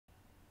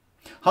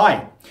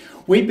Hi,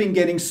 we've been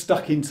getting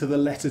stuck into the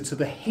letter to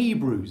the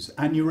Hebrews,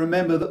 and you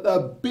remember that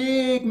the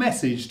big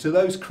message to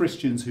those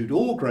Christians who'd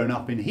all grown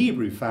up in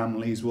Hebrew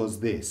families was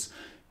this: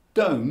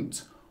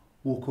 don't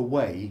walk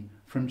away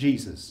from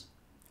Jesus.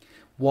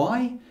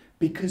 Why?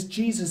 Because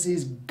Jesus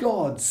is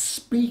God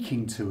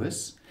speaking to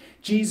us.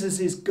 Jesus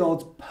is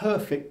God's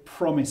perfect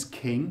promised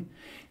king.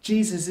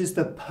 Jesus is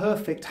the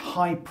perfect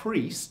high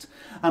priest.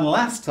 And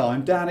last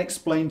time, Dan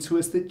explained to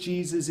us that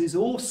Jesus is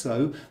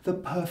also the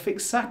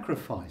perfect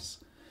sacrifice.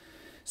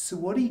 So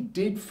what he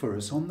did for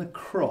us on the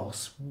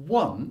cross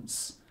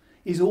once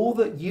is all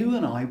that you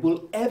and I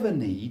will ever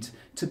need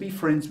to be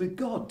friends with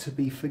God, to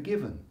be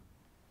forgiven.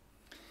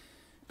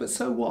 But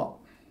so what?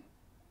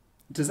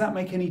 Does that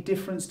make any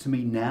difference to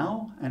me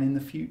now and in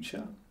the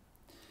future?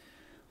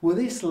 Well,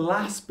 this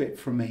last bit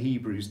from the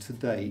Hebrews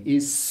today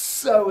is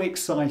so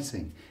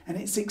exciting. And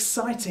it's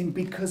exciting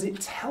because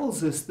it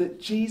tells us that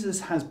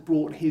Jesus has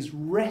brought his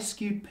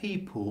rescued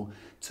people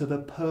to the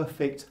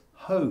perfect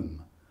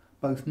home,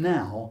 both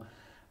now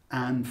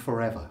and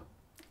forever.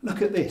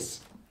 Look at this.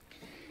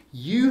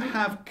 You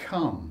have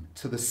come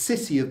to the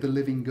city of the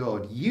living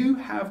God. You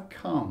have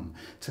come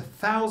to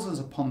thousands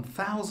upon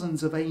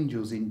thousands of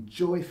angels in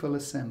joyful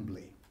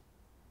assembly.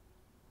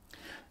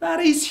 That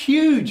is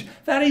huge.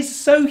 That is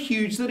so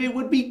huge that it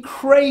would be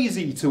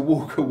crazy to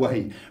walk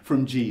away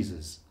from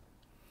Jesus.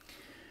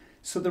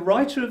 So the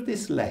writer of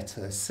this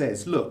letter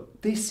says,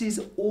 look, this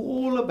is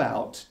all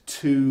about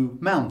two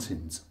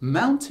mountains.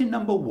 Mountain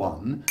number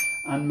 1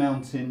 and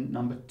mountain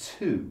number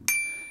 2.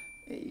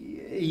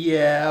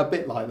 Yeah, a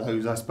bit like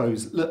those, I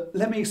suppose. Look,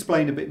 let me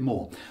explain a bit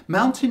more.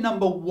 Mountain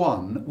number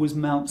 1 was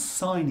Mount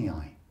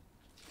Sinai.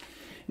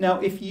 Now,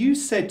 if you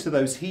said to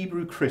those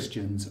Hebrew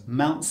Christians,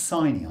 Mount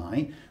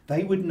Sinai,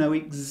 they would know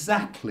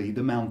exactly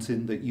the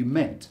mountain that you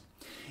meant.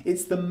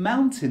 It's the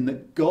mountain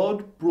that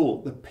God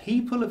brought the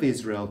people of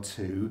Israel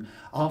to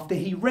after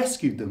he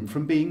rescued them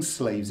from being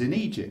slaves in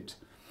Egypt.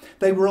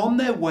 They were on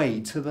their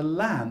way to the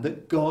land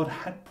that God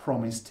had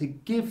promised to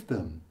give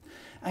them.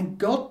 And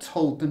God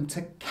told them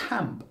to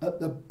camp at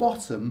the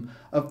bottom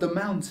of the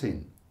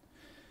mountain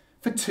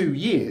for 2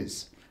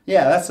 years.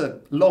 Yeah, that's a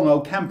long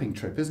old camping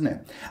trip, isn't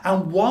it?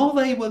 And while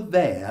they were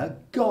there,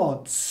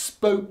 God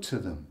spoke to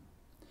them.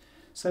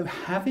 So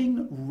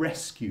having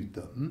rescued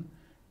them,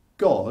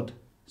 God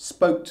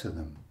spoke to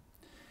them.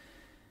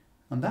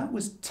 And that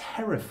was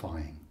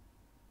terrifying.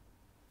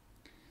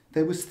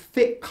 There was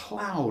thick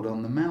cloud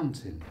on the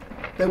mountain.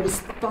 There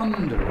was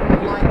thunder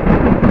and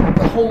lightning.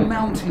 The whole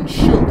mountain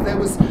shook. There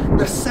was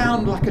the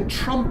sound like a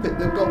trumpet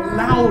that got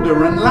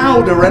louder and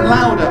louder and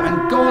louder.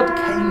 And God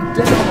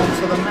came down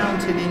onto the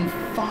mountain in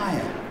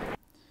fire.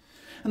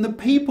 And the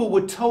people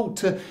were told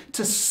to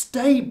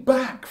stay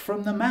back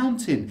from the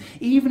mountain.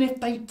 Even if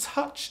they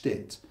touched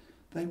it,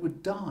 they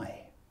would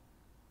die.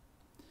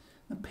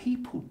 The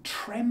people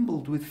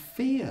trembled with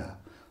fear.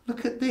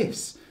 Look at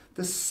this.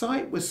 The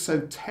sight was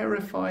so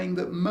terrifying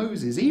that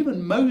Moses,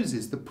 even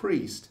Moses the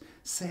priest,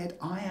 said,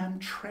 I am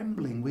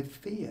trembling with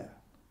fear.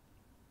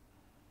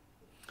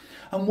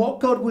 And what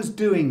God was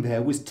doing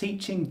there was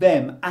teaching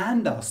them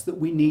and us that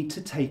we need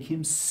to take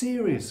him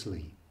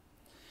seriously.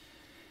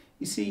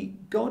 You see,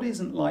 God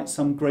isn't like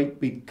some great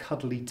big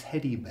cuddly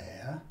teddy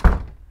bear.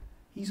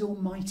 He's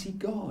Almighty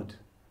God.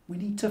 We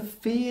need to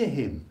fear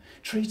him,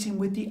 treat him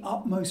with the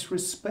utmost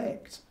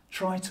respect,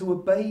 try to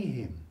obey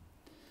him.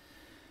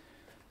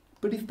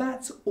 But if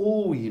that's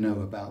all you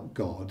know about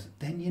God,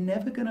 then you're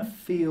never going to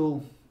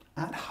feel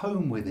at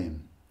home with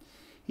him.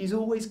 He's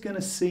always going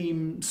to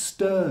seem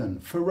stern,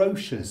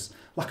 ferocious,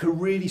 like a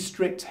really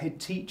strict head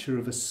teacher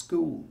of a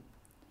school.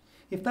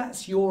 If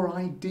that's your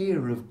idea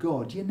of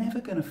God, you're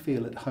never going to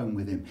feel at home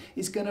with him.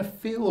 It's going to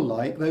feel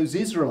like those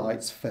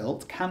Israelites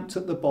felt camped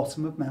at the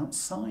bottom of Mount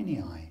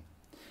Sinai.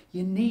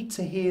 You need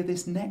to hear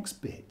this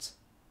next bit.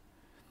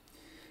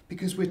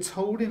 Because we're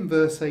told in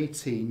verse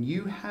 18,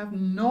 you have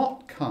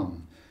not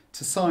come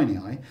to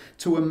Sinai,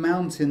 to a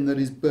mountain that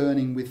is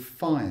burning with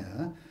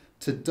fire,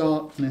 to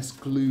darkness,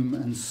 gloom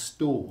and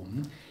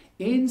storm.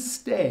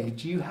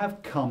 Instead, you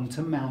have come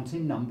to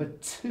mountain number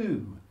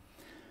 2,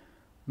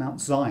 Mount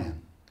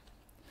Zion.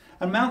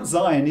 And Mount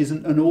Zion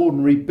isn't an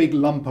ordinary big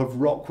lump of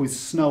rock with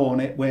snow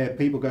on it where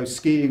people go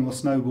skiing or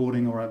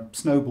snowboarding or have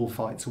snowball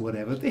fights or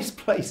whatever. This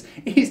place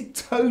is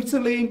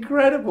totally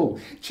incredible.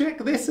 Check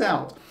this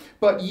out.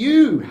 But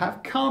you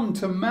have come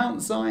to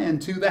Mount Zion,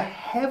 to the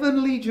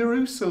heavenly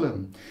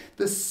Jerusalem,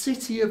 the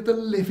city of the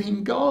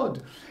living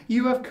God.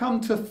 You have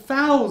come to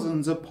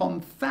thousands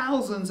upon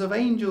thousands of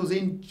angels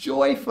in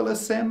joyful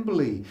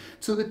assembly,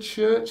 to the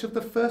church of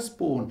the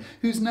firstborn,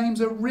 whose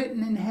names are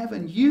written in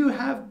heaven. You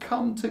have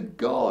come to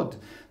God,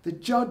 the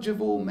judge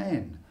of all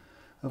men,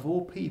 of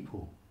all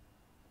people.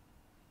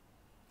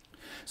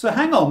 So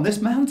hang on,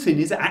 this mountain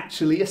is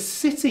actually a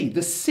city,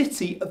 the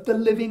city of the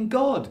living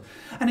God.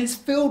 And it's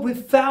filled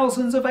with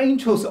thousands of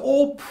angels,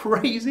 all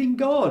praising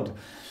God.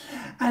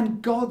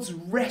 And God's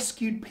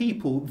rescued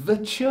people, the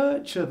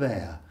church, are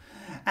there.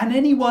 And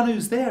anyone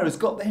who's there has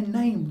got their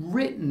name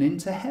written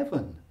into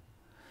heaven.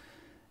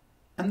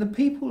 And the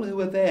people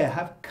who are there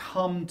have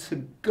come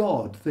to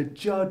God, the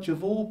judge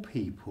of all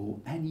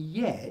people, and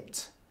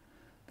yet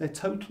they're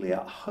totally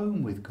at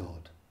home with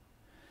God.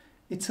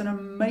 It's an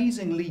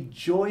amazingly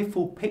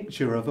joyful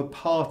picture of a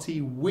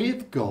party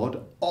with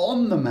God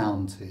on the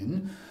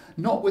mountain,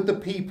 not with the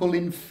people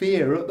in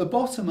fear at the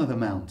bottom of the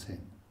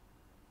mountain.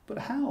 But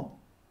how?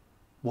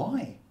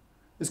 Why?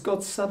 Has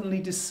God suddenly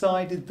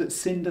decided that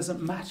sin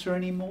doesn't matter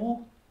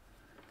anymore?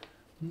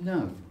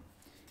 No.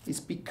 It's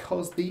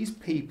because these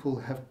people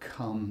have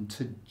come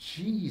to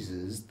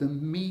Jesus, the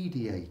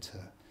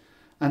mediator,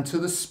 and to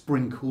the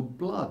sprinkled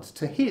blood,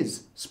 to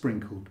his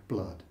sprinkled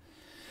blood.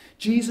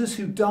 Jesus,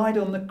 who died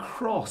on the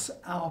cross,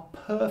 our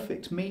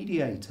perfect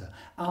mediator,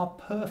 our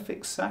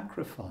perfect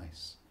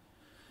sacrifice.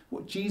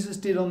 What Jesus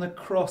did on the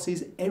cross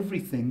is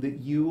everything that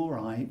you or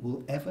I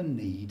will ever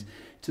need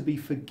to be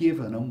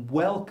forgiven and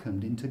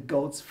welcomed into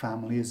God's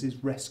family as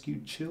his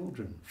rescued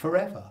children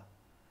forever.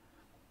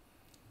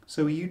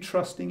 So are you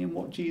trusting in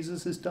what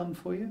Jesus has done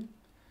for you?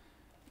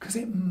 Because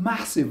it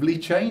massively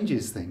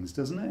changes things,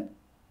 doesn't it?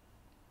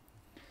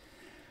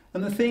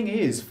 And the thing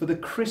is, for the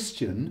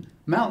Christian,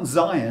 Mount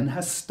Zion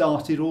has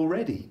started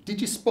already.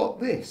 Did you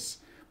spot this?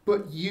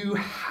 But you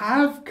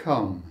have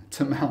come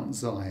to Mount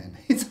Zion.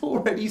 It's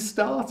already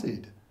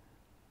started.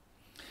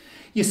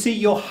 You see,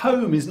 your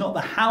home is not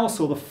the house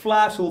or the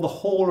flat or the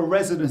hall or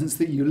residence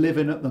that you live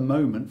in at the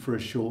moment for a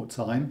short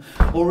time,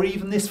 or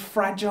even this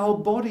fragile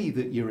body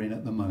that you're in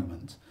at the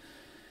moment.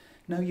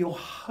 No, your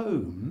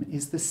home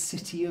is the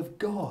city of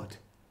God,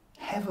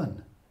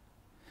 heaven.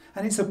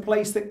 And it's a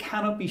place that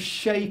cannot be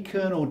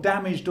shaken or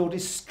damaged or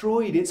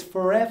destroyed. It's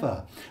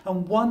forever.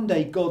 And one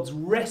day God's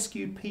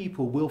rescued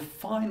people will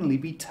finally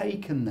be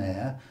taken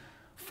there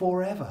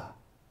forever.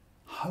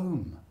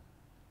 Home.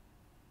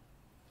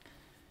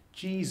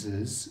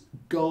 Jesus,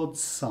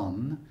 God's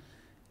Son,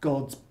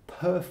 God's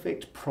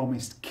perfect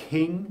promised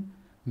King,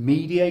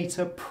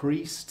 mediator,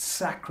 priest,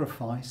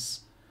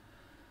 sacrifice,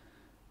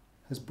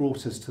 has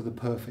brought us to the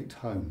perfect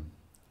home.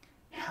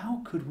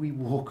 How could we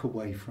walk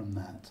away from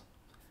that?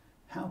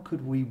 How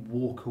could we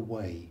walk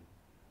away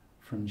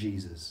from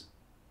Jesus?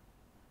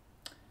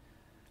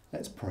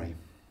 Let's pray.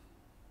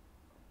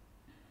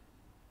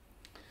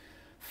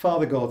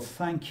 Father God,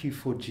 thank you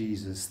for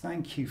Jesus.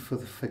 Thank you for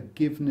the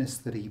forgiveness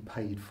that he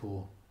paid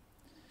for.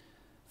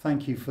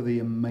 Thank you for the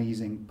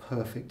amazing,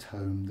 perfect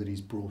home that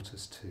he's brought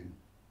us to.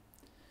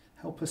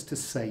 Help us to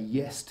say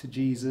yes to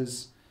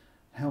Jesus.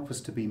 Help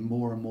us to be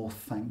more and more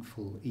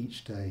thankful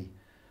each day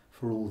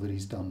for all that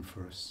he's done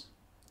for us.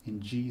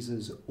 In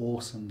Jesus'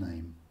 awesome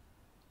name.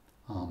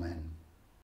 Amen.